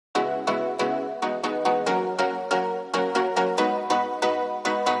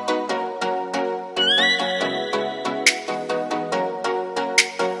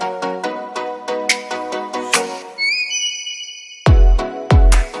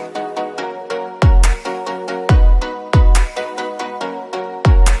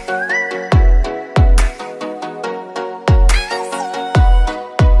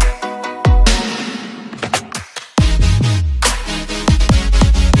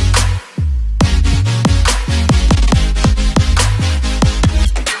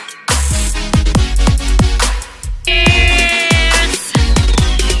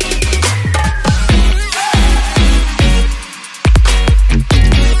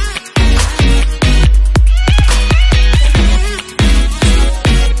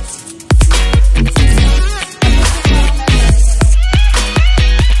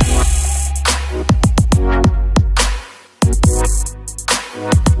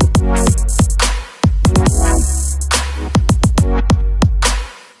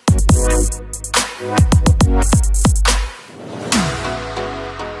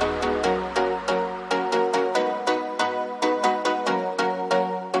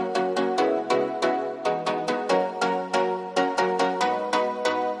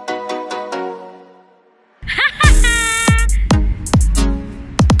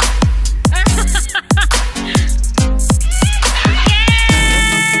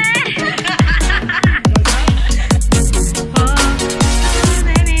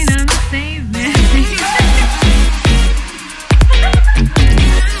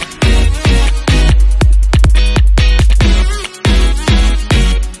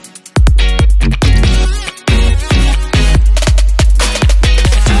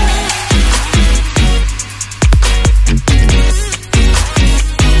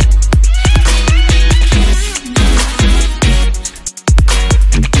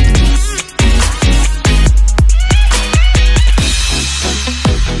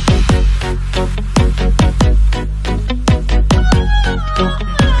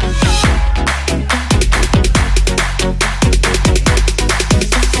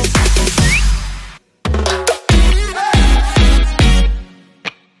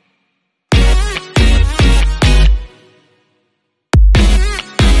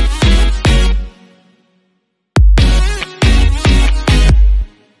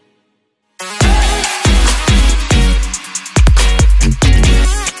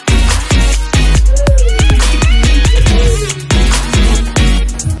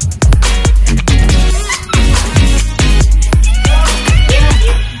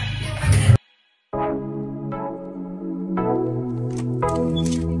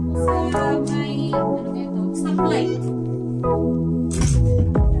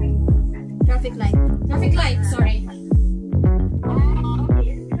Traffic light, sorry.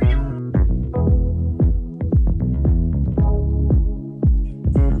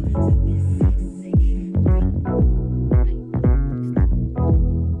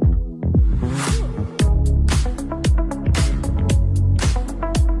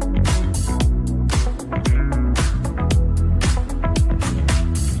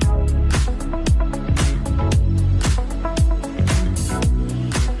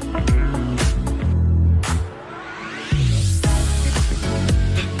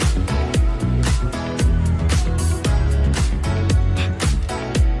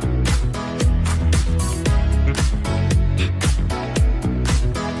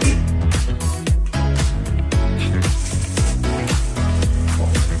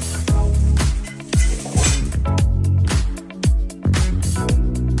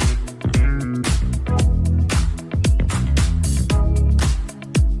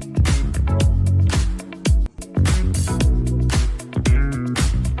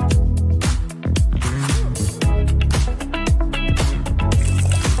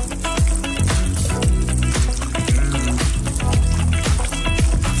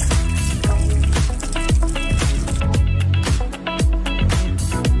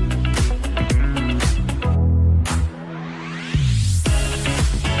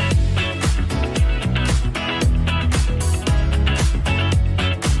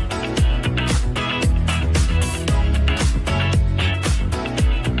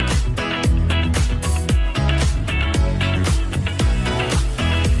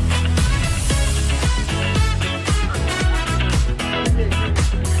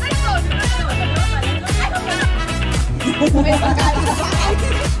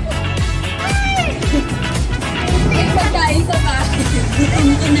 Pagkain ka ba? Gutom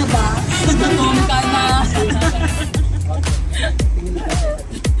ka na ba? Gutom ka na.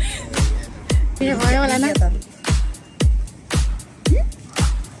 Wala na.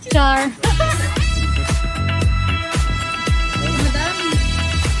 Char.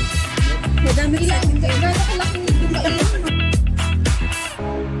 Madami ilan. Gano'n kalaking kain.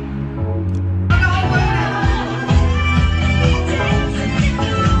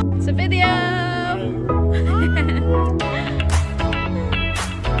 Sa video!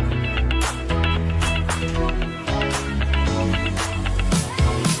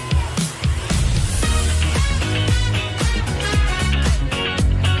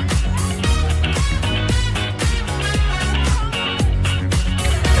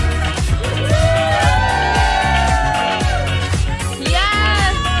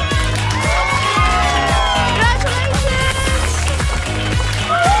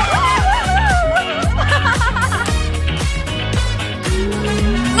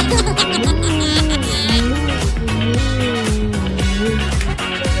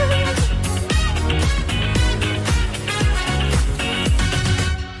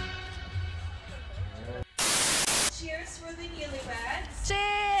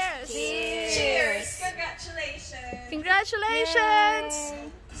 Congratulations!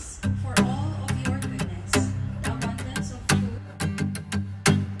 For all of your goodness, the abundance of food.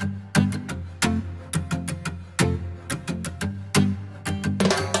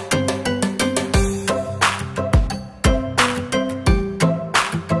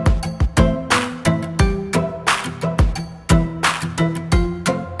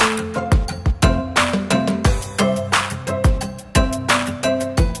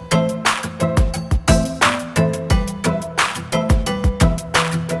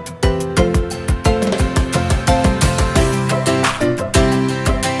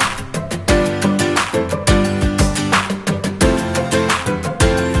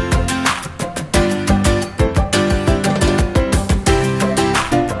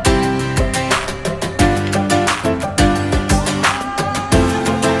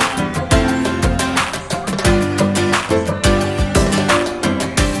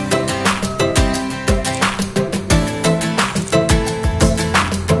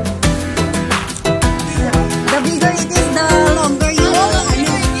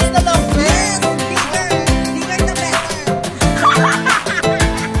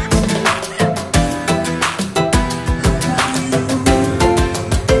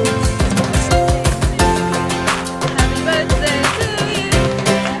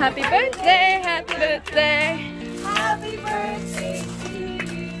 Happy birthday, happy birthday. Happy birthday to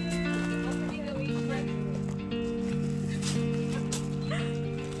you.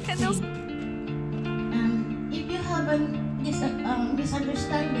 If you have a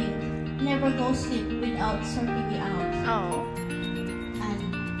misunderstanding, never go sleep without sorting it out. Oh. And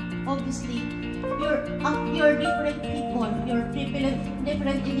obviously, you're different people, you're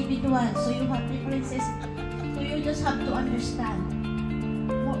different individuals, so you have differences. So you just have to understand.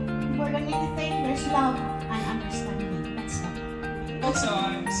 More than anything, there's love and understanding. That's all. Also,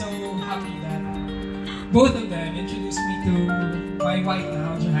 I'm so happy that both of them introduced me to my wife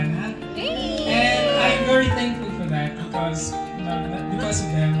now, Johanna. And I'm very thankful for that because because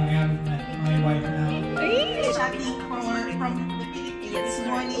of them, I haven't met my wife now. Chatting from the Philippines this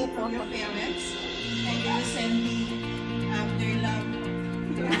morning from your parents, and they will send me their love.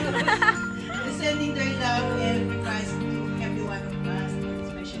 They're sending their love and regards to every one of us, and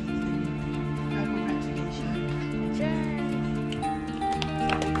especially to you. Congratulations.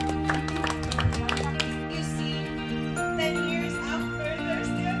 You see, 10 years after, they're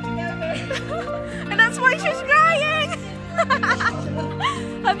still together. And that's why she's crying!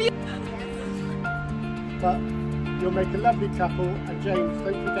 Have you? But you'll make a lovely couple, and James,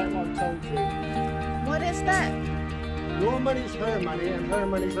 don't forget what I told you. What is that? Your money's her money and her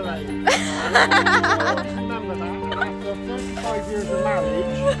money's her own. Remember that, and after 35 years of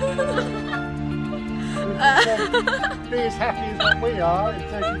marriage, be as happy as what we are in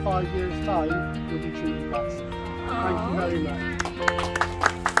 35 years' time, you'll be truly blessed. Thank you very much.